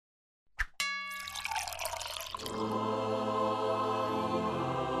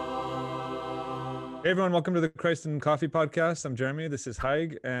Hey everyone, welcome to the Christ and Coffee podcast. I'm Jeremy. This is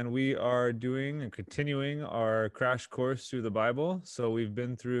Haig, and we are doing and continuing our crash course through the Bible. So we've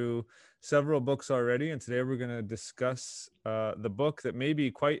been through several books already, and today we're going to discuss the book that may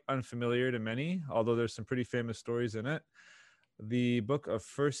be quite unfamiliar to many, although there's some pretty famous stories in it. The book of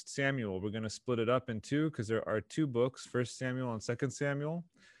First Samuel. We're going to split it up in two because there are two books, First Samuel and Second Samuel.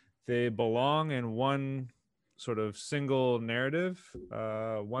 They belong in one sort of single narrative,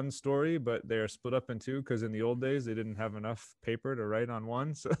 one story, but they are split up in two because in the old days they didn't have enough paper to write on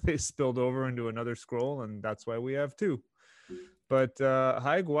one, so they spilled over into another scroll, and that's why we have two. But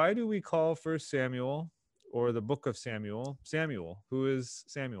Haig, why do we call First Samuel or the Book of Samuel Samuel? Who is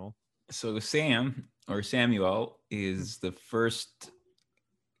Samuel? So Sam or Samuel is the first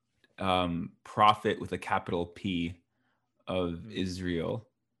prophet with a capital P of Israel,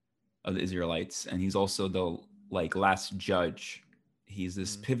 of the Israelites, and he's also the last judge. He's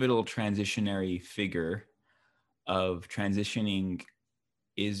this pivotal transitionary figure of transitioning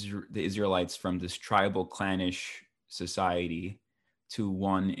the Israelites from this tribal clannish society to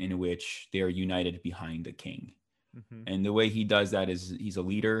one in which they are united behind a king. And the way he does that is he's a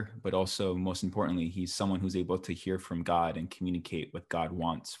leader, but also most importantly, he's someone who's able to hear from God and communicate what God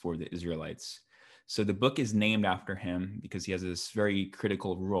wants for the Israelites. So the book is named after him because he has this very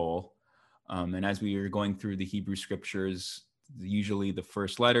critical role. And as we are going through the Hebrew scriptures, usually the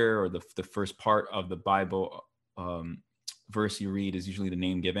first letter or the first part of the Bible verse you read is usually the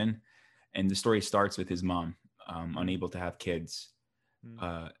name given. And the story starts with his mom, unable to have kids.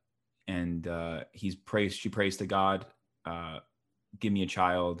 And she prays to God, give me a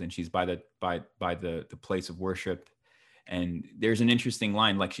child. And she's by the place of worship. And there's an interesting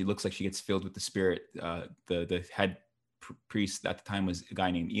line, like she looks like she gets filled with the Spirit. The head priest at the time was a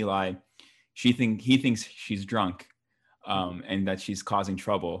guy named Eli. He thinks she's drunk, and that she's causing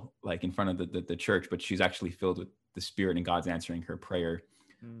trouble, like in front of the church, but she's actually filled with the Spirit, and God's answering her prayer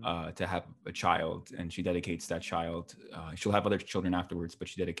to have a child, and she dedicates that child. She'll have other children afterwards, but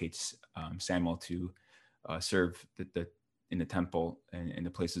she dedicates Samuel to serve in the temple and in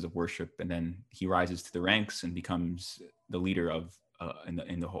the places of worship, and then he rises to the ranks and becomes the leader of and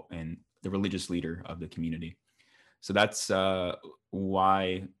the religious leader of the community. So that's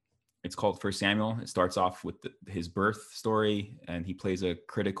why it's called First Samuel. It starts off with his birth story, and he plays a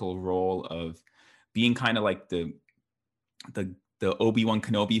critical role of being kind of like the Obi-Wan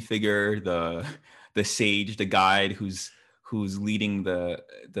Kenobi figure, the sage, the guide who's leading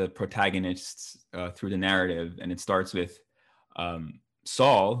the protagonists through the narrative. And it starts with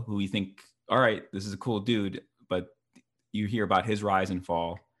Saul, who you think, all right, this is a cool dude, but you hear about his rise and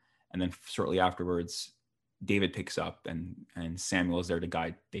fall, and then shortly afterwards, David picks up, and Samuel is there to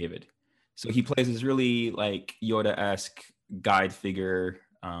guide David. So he plays this really like Yoda-esque guide figure.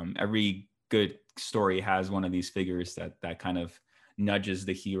 Every good story has one of these figures that kind of nudges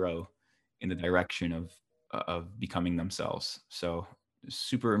the hero in the direction of becoming themselves. So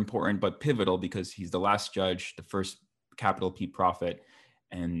super important, but pivotal because he's the last judge, the first capital P prophet,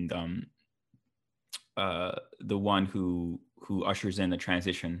 and the one who ushers in the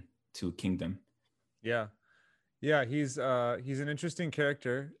transition to a kingdom. Yeah, he's an interesting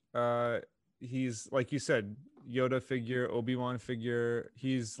character. He's, like you said, Yoda figure, Obi-Wan figure.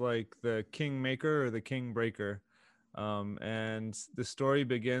 He's like the king maker or the king breaker. And the story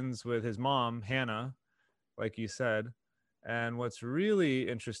begins with his mom, Hannah, like you said. And what's really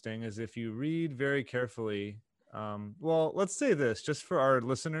interesting is if you read very carefully, well, let's say this just for our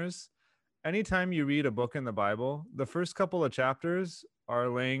listeners. Anytime you read a book in the Bible, the first couple of chapters are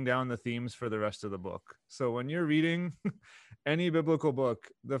laying down the themes for the rest of the book. So when you're reading any biblical book,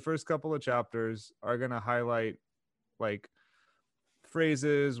 the first couple of chapters are going to highlight like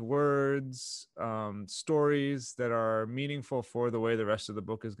phrases, words, stories that are meaningful for the way the rest of the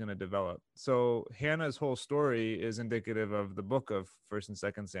book is going to develop. So Hannah's whole story is indicative of the book of First and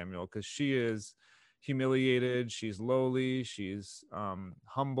Second Samuel because she is humiliated, she's lowly, she's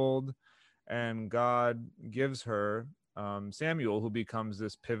humbled, and God gives her Samuel, who becomes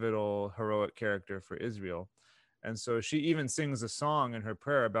this pivotal, heroic character for Israel. And so she even sings a song in her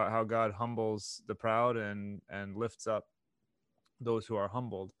prayer about how God humbles the proud and lifts up those who are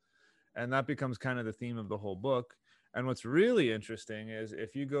humbled. And that becomes kind of the theme of the whole book. And what's really interesting is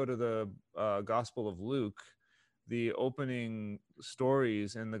if you go to the Gospel of Luke, the opening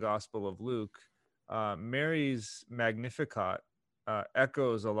stories in the Gospel of Luke, Mary's Magnificat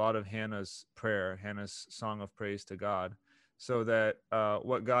echoes a lot of Hannah's prayer, Hannah's song of praise to God, so that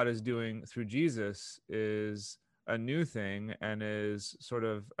what God is doing through Jesus is a new thing and is sort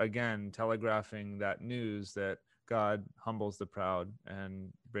of, again, telegraphing that news that God humbles the proud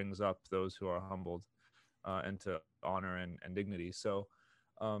and brings up those who are humbled into honor and dignity. So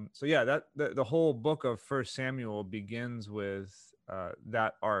yeah, that the whole book of First Samuel begins with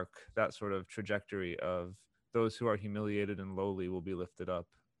that arc, that sort of trajectory of those who are humiliated and lowly will be lifted up,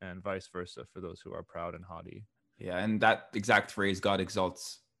 and vice versa for those who are proud and haughty. Yeah, and that exact phrase, God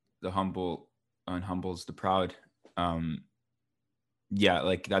exalts the humble and humbles the proud. Um, yeah,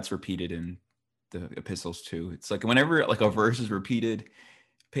 like that's repeated in the epistles too. It's like whenever like a verse is repeated,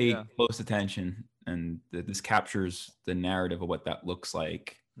 pay Yeah. close attention, and this captures the narrative of what that looks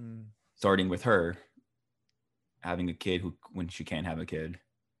like. Mm. Starting with her having a kid who when she can't have a kid,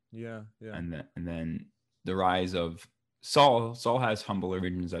 Yeah. Yeah. and then the rise of Saul. Saul has humble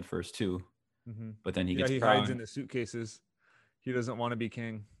origins at first too, Mm-hmm. but then he Yeah. gets He hides proud. in the suitcases. He doesn't want to be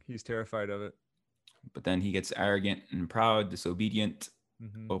king. He's terrified of it. But then he gets arrogant and proud, disobedient.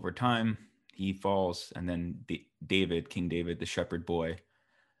 Mm-hmm. Over time, he falls, and then David, King David, the shepherd boy,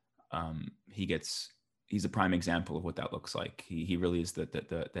 he's a prime example of what that looks like. He really is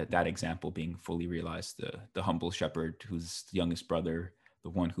that example being fully realized. The humble shepherd who's the youngest brother, the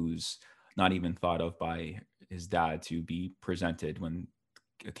one who's not even thought of by his dad to be presented when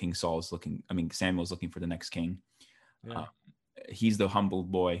King Saul's looking. I mean, Samuel's looking for the next king. Yeah. He's the humble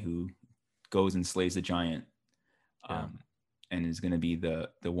boy who goes and slays the giant, Yeah. and is going to be the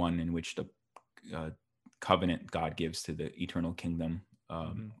one in which the covenant God gives to the eternal kingdom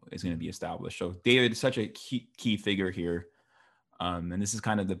is going to be established. So David is such a key figure here, and this is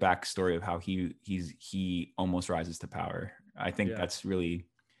kind of the backstory of how he almost rises to power. I think Yeah. that's really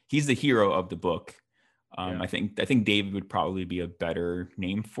he's the hero of the book. Yeah. I think David would probably be a better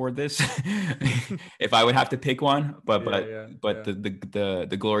name for this if I would have to pick one. But Yeah. Yeah. Yeah.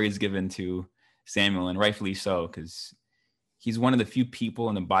 the glory is given to Samuel, and rightfully so, because he's one of the few people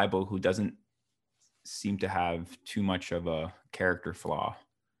in the Bible who doesn't seem to have too much of a character flaw.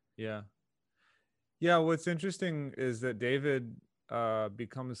 Yeah. Yeah. What's interesting is that David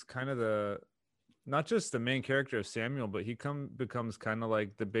becomes kind of the not just the main character of Samuel, but he becomes kind of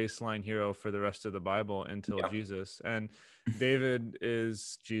like the baseline hero for the rest of the Bible until Yeah. Jesus. And David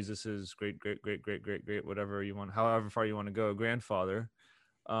is Jesus's great, great, great, great, great, great, whatever you want, however far you want to go, grandfather.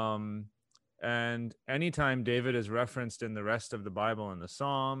 Um, and anytime David is referenced in the rest of the Bible, in the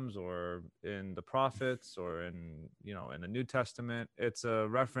Psalms or in the prophets or in in the New Testament, it's a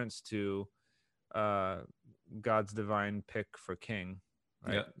reference to uh, God's divine pick for king,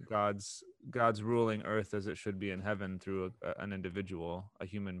 right? Yeah. God's ruling earth as it should be in heaven through an individual, a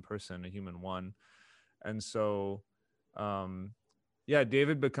human person, a human one. And so um yeah,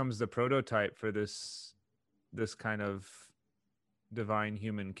 David becomes the prototype for this kind of divine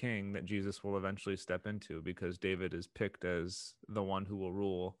human king that Jesus will eventually step into, because David is picked as the one who will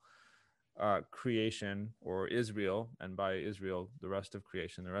rule creation, or Israel, and by Israel the rest of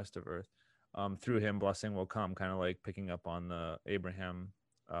creation, the rest of earth. Through him blessing will come, kind of like picking up on the Abraham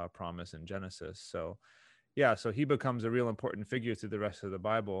promise in Genesis. So yeah, so he becomes a real important figure through the rest of the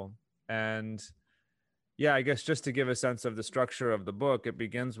Bible. And yeah, I guess just to give a sense of the structure of the book, it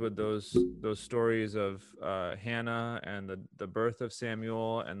begins with those stories of Hannah and the birth of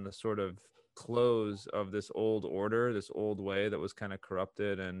Samuel, and the sort of close of this old order, this old way that was kind of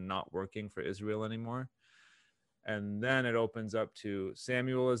corrupted and not working for Israel anymore. And then it opens up to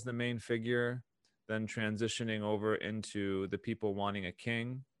Samuel as the main figure, then transitioning over into the people wanting a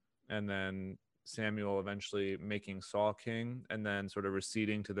king, and then Samuel eventually making Saul king, and then sort of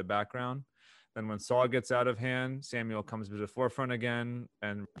receding to the background. Then when Saul gets out of hand, Samuel comes to the forefront again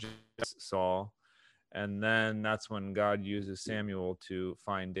and Saul. And then that's when God uses Samuel to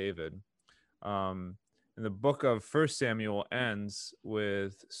find David. And the book of First Samuel ends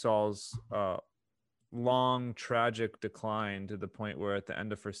with Saul's long, tragic decline, to the point where at the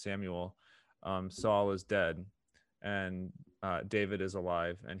end of First Samuel, Saul is dead and David is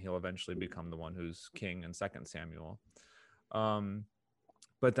alive, and he'll eventually become the one who's king in Second Samuel.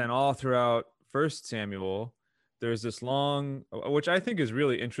 But then all throughout First Samuel, there's this long, which I think is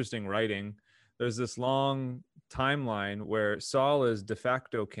really interesting writing. There's this long timeline where Saul is de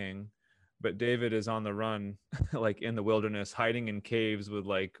facto king, but David is on the run, like in the wilderness, hiding in caves with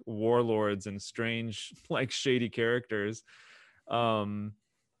like warlords and strange, like shady characters. And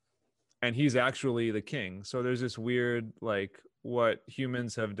he's actually the king. So there's this weird, like, what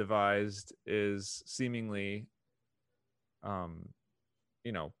humans have devised is seemingly, um,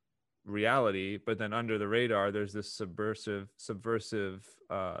 you know, reality, but then under the radar there's this subversive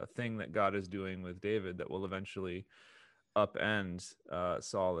thing that God is doing with David that will eventually upend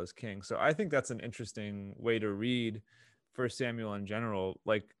Saul as king. So I think that's an interesting way to read First Samuel in general.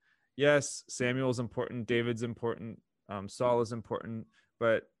 Like, yes, Samuel's important, David's important, Saul is important,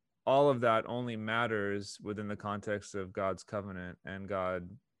 but all of that only matters within the context of God's covenant and God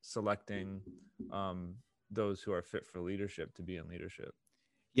selecting um, those who are fit for leadership to be in leadership.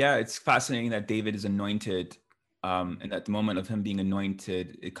 Yeah, it's fascinating that David is anointed. And at the moment of him being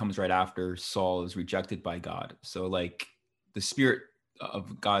anointed, it comes right after Saul is rejected by God. So, like, the spirit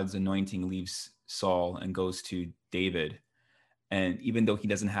of God's anointing leaves Saul and goes to David. And even though he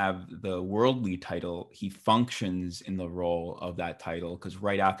doesn't have the worldly title, he functions in the role of that title, because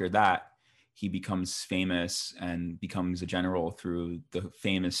right after that, he becomes famous and becomes a general through the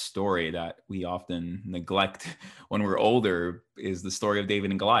famous story that we often neglect when we're older, is the story of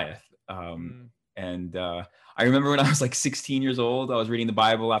David and Goliath. And I remember when I was like 16 years old, I was reading the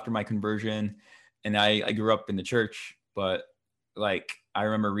Bible after my conversion, and I grew up in the church, but like I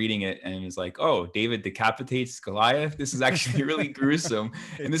remember reading it and it's like, oh, David decapitates Goliath. This is actually really gruesome.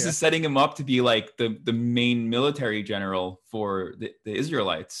 And this is setting him up to be like the main military general for the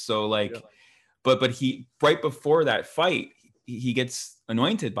Israelites. So like, but he, right before that fight, he gets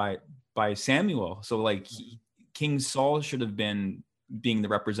anointed by Samuel. So like King Saul should have been, being the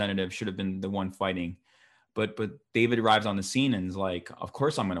representative, should have been the one fighting. But David arrives on the scene and is like, of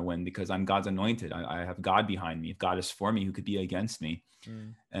course I'm going to win because I'm God's anointed. I have God behind me. If God is for me, who could be against me?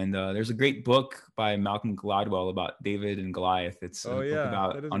 And there's a great book by Malcolm Gladwell about David and Goliath. It's a book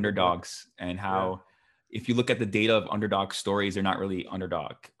about underdogs and how if you look at the data of underdog stories, they're not really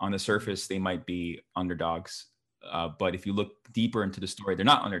underdog. On the surface, they might be underdogs. But if you look deeper into the story, they're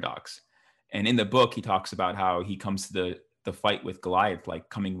not underdogs. And in the book, he talks about how he comes to the fight with Goliath, like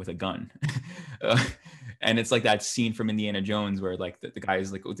coming with a gun. And it's like that scene from Indiana Jones where like the guy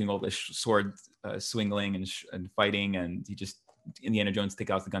is like doing all this sword swingling and fighting, and he just, Indiana Jones takes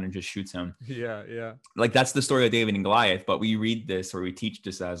out the gun and just shoots him. Yeah. Like that's the story of David and Goliath, but we read this or we teach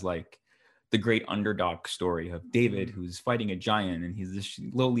this as like the great underdog story of David who's fighting a giant and he's this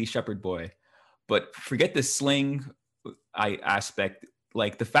lowly shepherd boy. But forget the sling aspect.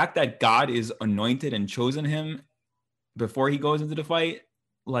 Like the fact that God is anointed and chosen him before he goes into the fight,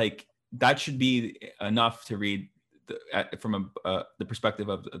 like that should be enough to read from the perspective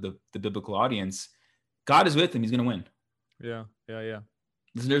of the biblical audience. God is with him. He's going to win. Yeah.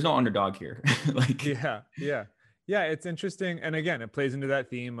 There's no underdog here. Like, yeah. It's interesting. And again, it plays into that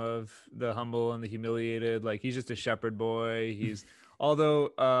theme of the humble and the humiliated. Like he's just a shepherd boy. He's, although,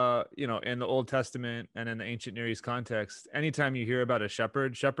 in the Old Testament and in the ancient Near East context, anytime you hear about a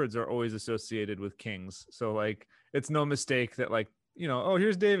shepherd, shepherds are always associated with kings. So like, it's no mistake that like, oh,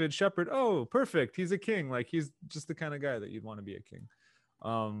 here's David, shepherd. Oh, perfect. He's a king. Like he's just the kind of guy that you'd want to be a king.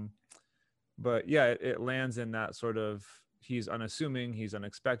 But yeah, it lands in that sort of, he's unassuming, he's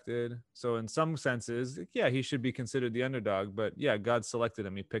unexpected. So in some senses, yeah, he should be considered the underdog, but yeah, God selected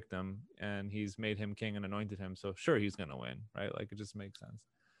him, he picked him, and he's made him king and anointed him. So sure, he's going to win, right? Like it just makes sense.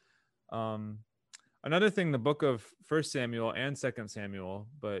 Another thing, the book of First Samuel and Second Samuel,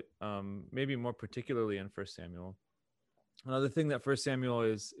 but maybe more particularly in First Samuel, another thing that First Samuel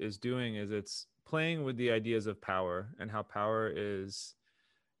is doing is it's playing with the ideas of power and how power is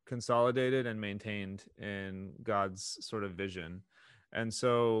consolidated and maintained in God's sort of vision. And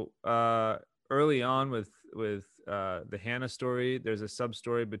so early on with the Hannah story, there's a sub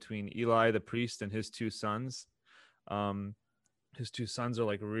story between Eli the priest and his two sons. His two sons are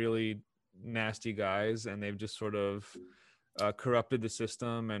like really nasty guys, and they've just sort of corrupted the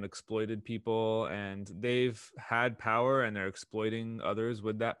system and exploited people, and they've had power and they're exploiting others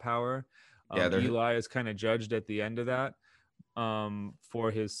with that power. Eli is kind of judged at the end of that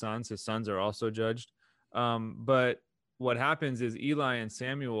for his sons. His sons are also judged. But what happens is Eli and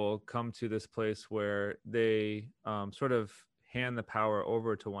Samuel come to this place where they sort of hand the power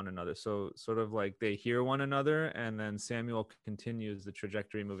over to one another. So sort of like they hear one another, and then Samuel continues the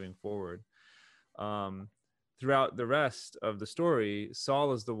trajectory moving forward. Throughout the rest of the story,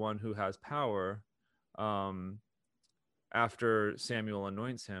 Saul is the one who has power after Samuel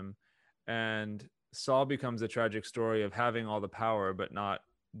anoints him. And Saul becomes a tragic story of having all the power, but not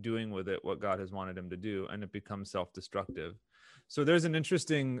doing with it what God has wanted him to do. And it becomes self-destructive. So there's an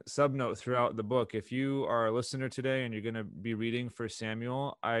interesting subnote throughout the book. If you are a listener today and you're going to be reading First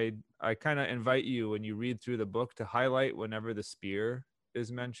Samuel, I kind of invite you when you read through the book to highlight whenever the spear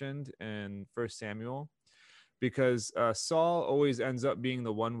is mentioned in First Samuel, because Saul always ends up being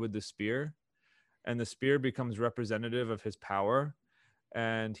the one with the spear, and the spear becomes representative of his power.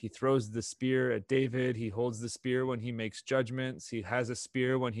 And he throws the spear at David. He holds the spear when he makes judgments. He has a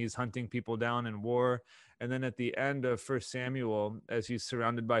spear when he's hunting people down in war. And then at the end of First Samuel, as he's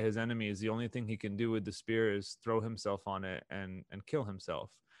surrounded by his enemies, the only thing he can do with the spear is throw himself on it and kill himself.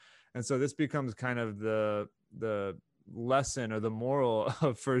 And so this becomes kind of the lesson or the moral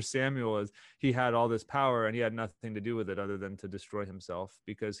of First Samuel is he had all this power and he had nothing to do with it other than to destroy himself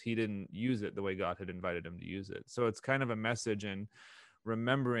because he didn't use it the way God had invited him to use it. So it's kind of a message in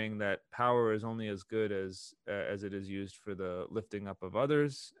remembering that power is only as good as it is used for the lifting up of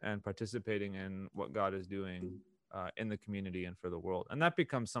others and participating in what God is doing in the community and for the world. And that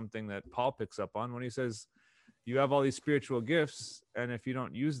becomes something that Paul picks up on when he says, you have all these spiritual gifts, and if you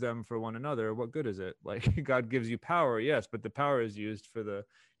don't use them for one another, what good is it? Like, God gives you power, yes, but the power is used for the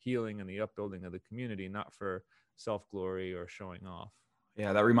healing and the upbuilding of the community, not for self-glory or showing off.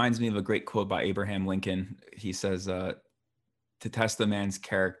 Yeah, that reminds me of a great quote by Abraham Lincoln. He says, to test a man's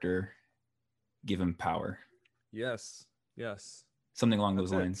character, give him power. Yes, yes. Something along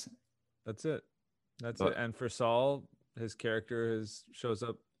those lines. That's it. And for Saul, his character shows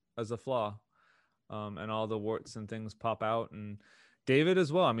up as a flaw. And all the warts and things pop out. And David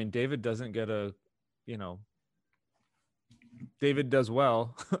as well. I mean, David doesn't get David does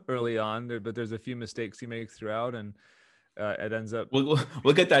well early on, but there's a few mistakes he makes throughout, and it ends up. We'll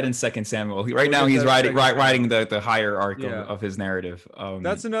get that in 2 Samuel. Right now, he's writing the higher arc of his narrative.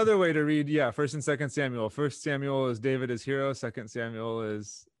 That's another way to read. Yeah, 1st and 2nd Samuel. 1st Samuel is David as hero. 2nd Samuel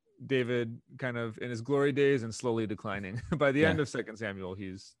is David kind of in his glory days and slowly declining. By the end of 2nd Samuel,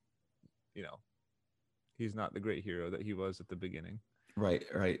 he's not the great hero that he was at the beginning. Right.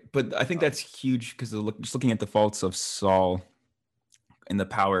 But I think that's huge because just looking at the faults of Saul and the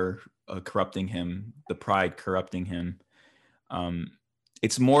power corrupting him, the pride corrupting him.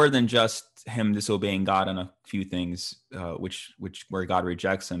 It's more than just him disobeying God on a few things, which where God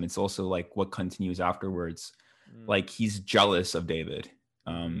rejects him. It's also like what continues afterwards. Like he's jealous of David.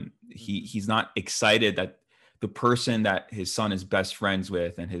 He's not excited that the person that his son is best friends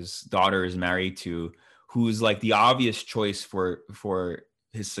with and his daughter is married to, who's like the obvious choice for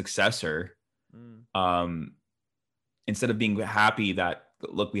his successor, instead of being happy that,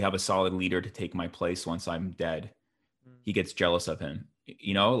 look, we have a solid leader to take my place once I'm dead, he gets jealous of him.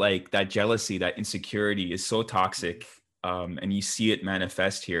 Like that jealousy, that insecurity is so toxic. And you see it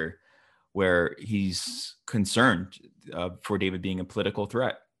manifest here where he's concerned for David being a political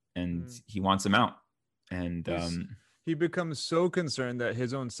threat and he wants him out. And he becomes so concerned that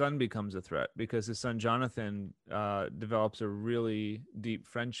his own son becomes a threat because his son Jonathan develops a really deep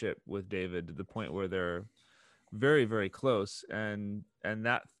friendship with David to the point where they're very, very close. And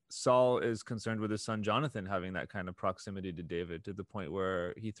that Saul is concerned with his son Jonathan having that kind of proximity to David to the point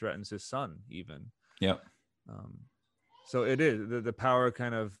where he threatens his son even. Yeah. So it is the power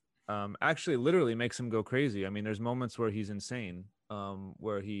kind of actually literally makes him go crazy. I mean, there's moments where he's insane,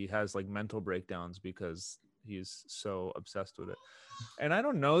 where he has like mental breakdowns because he's so obsessed with it. And I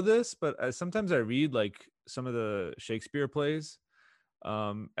don't know this, but sometimes I read like some of the Shakespeare plays,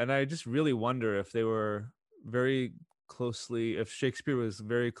 and I just really wonder if they were if Shakespeare was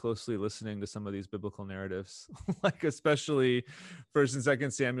very closely listening to some of these biblical narratives, like especially 1st and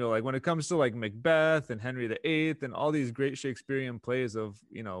 2nd Samuel, like when it comes to like Macbeth and Henry VIII and all these great Shakespearean plays of,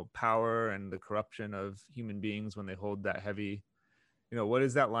 power and the corruption of human beings when they hold that heavy, what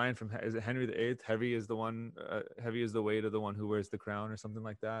is that line from, is it Henry VIII? Heavy is the weight of the one who wears the crown or something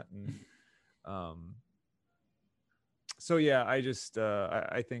like that. And so, yeah,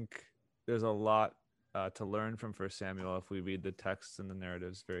 I think there's a lot to learn from 1st Samuel if we read the texts and the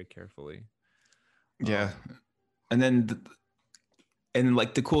narratives very carefully. Yeah. And then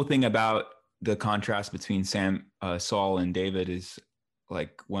like the cool thing about the contrast between Saul and David is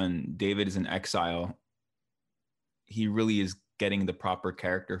like when David is in exile, he really is getting the proper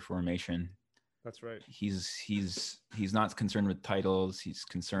character formation. That's right. He's not concerned with titles. He's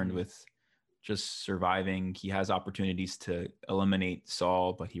concerned with just surviving. He has opportunities to eliminate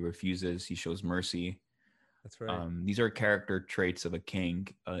Saul, but he refuses. He shows mercy. That's right. These are character traits of a king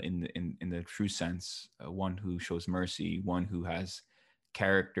in the true sense. One who shows mercy, one who has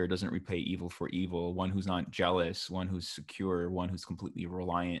character, doesn't repay evil for evil, one who's not jealous, one who's secure, one who's completely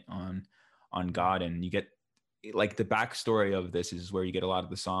reliant on God. And you get like the backstory of this is where you get a lot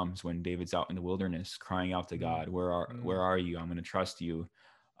of the Psalms when David's out in the wilderness crying out to God, where are you? I'm going to trust you.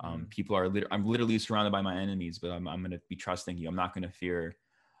 People are I'm literally surrounded by my enemies, but I'm going to be trusting you. I'm not going to fear.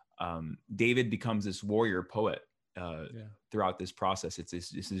 David becomes this warrior poet throughout this process. It's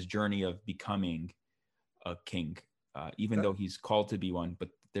this journey of becoming a king, even though he's called to be one. But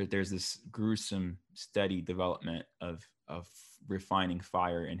there's this gruesome, steady development of refining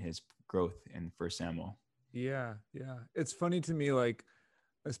fire in his growth in 1 Samuel. Yeah. It's funny to me, like,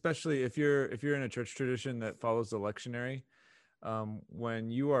 especially if you're in a church tradition that follows the lectionary, when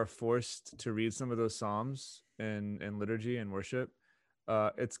you are forced to read some of those Psalms in liturgy and worship,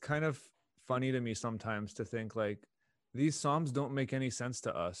 it's kind of funny to me sometimes to think like these Psalms don't make any sense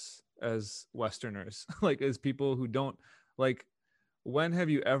to us as Westerners, like as people who don't like, when have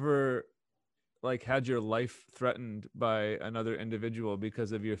you ever like had your life threatened by another individual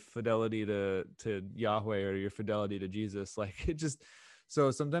because of your fidelity to Yahweh or your fidelity to Jesus? Like it just, so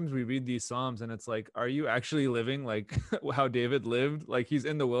sometimes we read these Psalms and it's like, are you actually living like how David lived? Like he's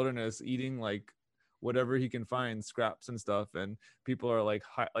in the wilderness eating like whatever he can find, scraps and stuff, and people are like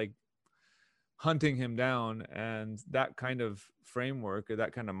like hunting him down, and that kind of framework or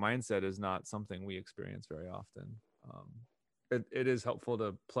that kind of mindset is not something we experience very often. um, it is helpful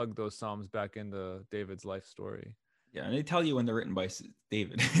to plug those Psalms back into David's life story. Yeah, and they tell you when they're written by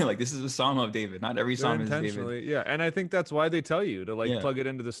David. Like this is a psalm of David. Not every They're psalm is David. intentionally, yeah, and I think that's why they tell you to like Yeah, plug it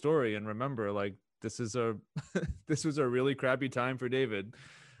into the story and remember like this is a this was a really crappy time for David.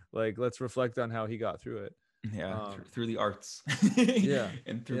 Like let's reflect on how he got through it. yeah, um, through the arts, yeah,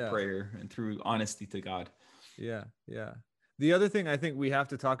 and through yeah, prayer and through honesty to God. yeah, yeah. The other thing I think we have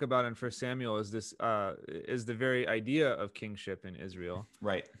to talk about in First Samuel is this is the very idea of kingship in Israel.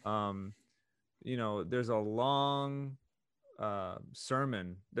 Right. um you know, there's a long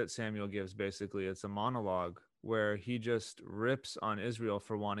sermon that Samuel gives. Basically it's a monologue where he just rips on Israel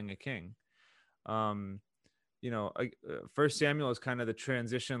for wanting a king. um you know, First Samuel is kind of the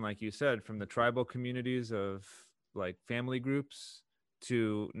transition, like you said, from the tribal communities of like family groups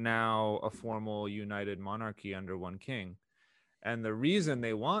to now a formal united monarchy under one king. And the reason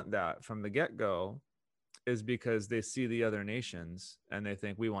they want that from the get-go is because they see the other nations and they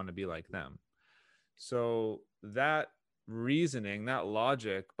think we want to be like them. So that reasoning, that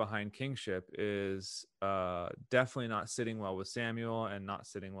logic behind kingship is definitely not sitting well with Samuel and not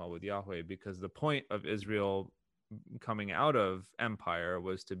sitting well with Yahweh, because the point of Israel coming out of empire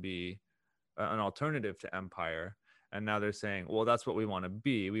was to be an alternative to empire. And now they're saying, well, that's what we want to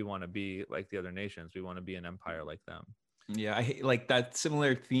be. We want to be like the other nations. We want to be an empire like them. Yeah, I hate, like that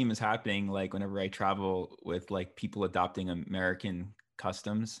similar theme is happening like whenever I travel with like people adopting American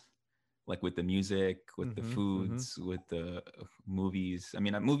customs, like with the music, with the Mm-hmm, mm-hmm. foods, with the movies. I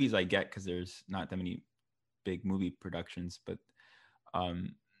mean, movies I get because there's not that many big movie productions,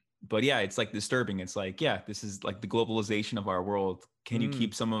 um but yeah, it's like disturbing. It's like, yeah, this is like the globalization of our world. Can you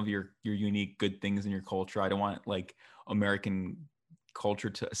keep some of your unique good things in your culture? I don't want like American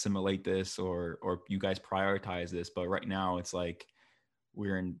culture to assimilate this, or you guys prioritize this, but right now it's like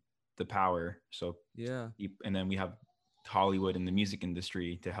we're in the power, so Yeah. and then we have Hollywood and the music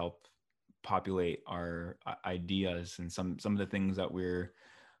industry to help populate our ideas, and some of the things that we're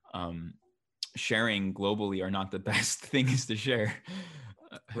um sharing globally are not the best things to share.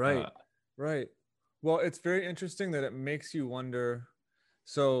 Right. Right. Well, it's very interesting that it makes you wonder.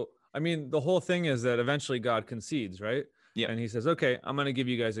 So, I mean, the whole thing is that eventually God concedes, right? Yeah. And he says, okay, I'm going to give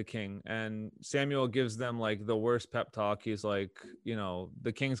you guys a king. And Samuel gives them like the worst pep talk. He's like, you know,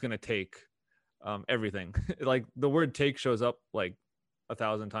 the king's going to take everything. Like the word take shows up like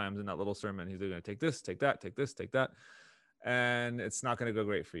 1,000 times in that little sermon. He's going to take this, take that, take this, take that. And it's not going to go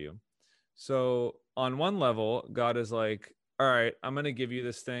great for you. So on one level, God is like, all right, I'm going to give you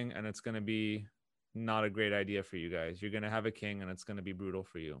this thing and it's going to be not a great idea for you guys. You're going to have a king and it's going to be brutal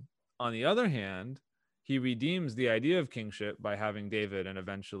for you. On the other hand, he redeems the idea of kingship by having David and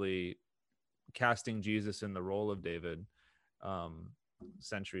eventually casting Jesus in the role of David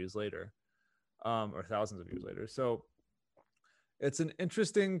centuries later, or thousands of years later. So it's an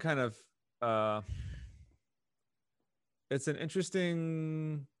interesting kind of it's an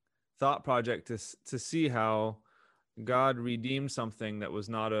interesting thought project to see how God redeemed something that was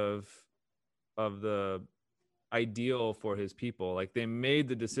not of the ideal for his people. Like they made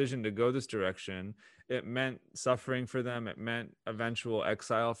the decision to go this direction. It meant suffering for them. It meant eventual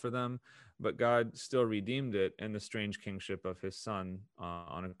exile for them, but God still redeemed it in the strange kingship of his son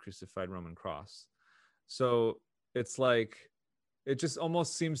on a crucified Roman cross. So it's like, it just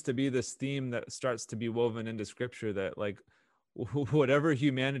almost seems to be this theme that starts to be woven into scripture, that like whatever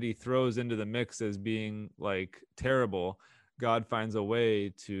humanity throws into the mix as being like terrible, God finds a way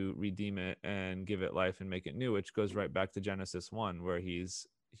to redeem it and give it life and make it new, which goes right back to Genesis 1, where he's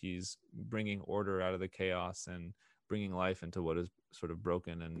bringing order out of the chaos and bringing life into what is sort of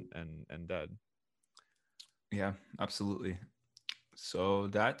broken and dead. Yeah, absolutely. So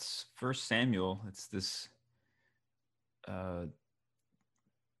that's First Samuel. It's this uh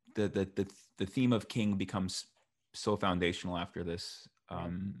the theme of king becomes so foundational after this,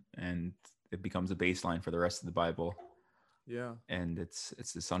 and it becomes a baseline for the rest of the Bible. Yeah. And it's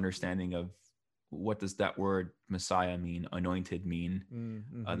this understanding of what does that word Messiah mean, anointed mean,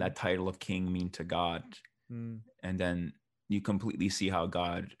 Mm-hmm. that title of king mean to God. Mm. And then you completely see how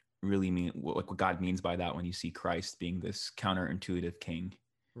God really what God means by that when you see Christ being this counterintuitive king.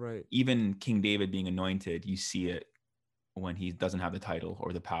 Right. Even King David being anointed, you see it when he doesn't have the title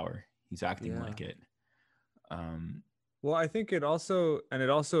or the power. He's acting like it. Well, I think it also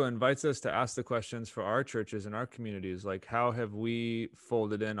invites us to ask the questions for our churches and our communities, like how have we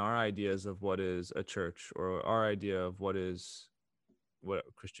folded in our ideas of what is a church, or our idea of what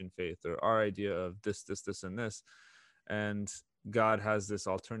Christian faith, or our idea of this, and this. And God has this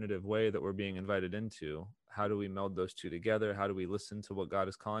alternative way that we're being invited into. How do we meld those two together? How do we listen to what God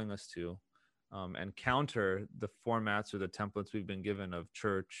is calling us to, and counter the formats or the templates we've been given of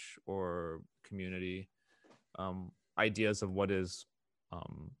church or community, ideas of what is,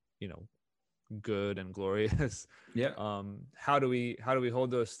 good and glorious. Yeah. How do we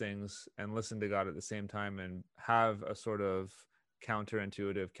hold those things and listen to God at the same time, and have a sort of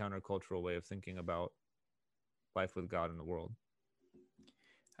counterintuitive, countercultural way of thinking about life with God in the world?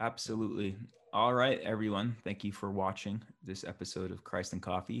 Absolutely. All right, everyone. Thank you for watching this episode of Christ and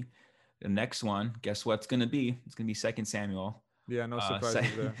Coffee. The next one, guess what's going to be? It's going to be 2 Samuel. Yeah, no surprises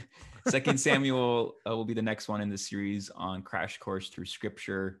there. 2 Samuel will be the next one in the series on Crash Course Through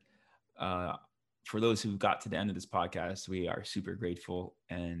Scripture. For those who got to the end of this podcast, we are super grateful,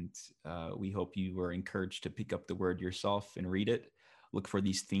 and we hope you were encouraged to pick up the word yourself and read it. Look for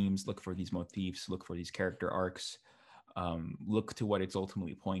these themes, look for these motifs, look for these character arcs, look to what it's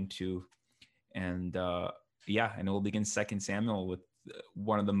ultimately pointing to. And and it will begin 2 Samuel with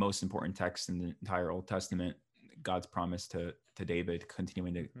one of the most important texts in the entire Old Testament, God's promise to David,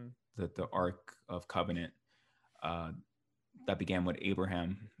 continuing the arc of covenant that began with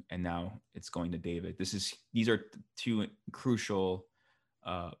Abraham, and now it's going to David. These are two crucial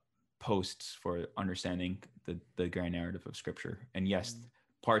posts for understanding the grand narrative of Scripture. And yes,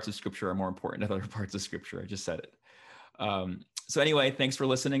 parts of Scripture are more important than other parts of Scripture. I just said it. So anyway, thanks for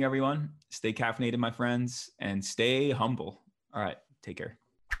listening, everyone. Stay caffeinated, my friends, and stay humble. All right, take care.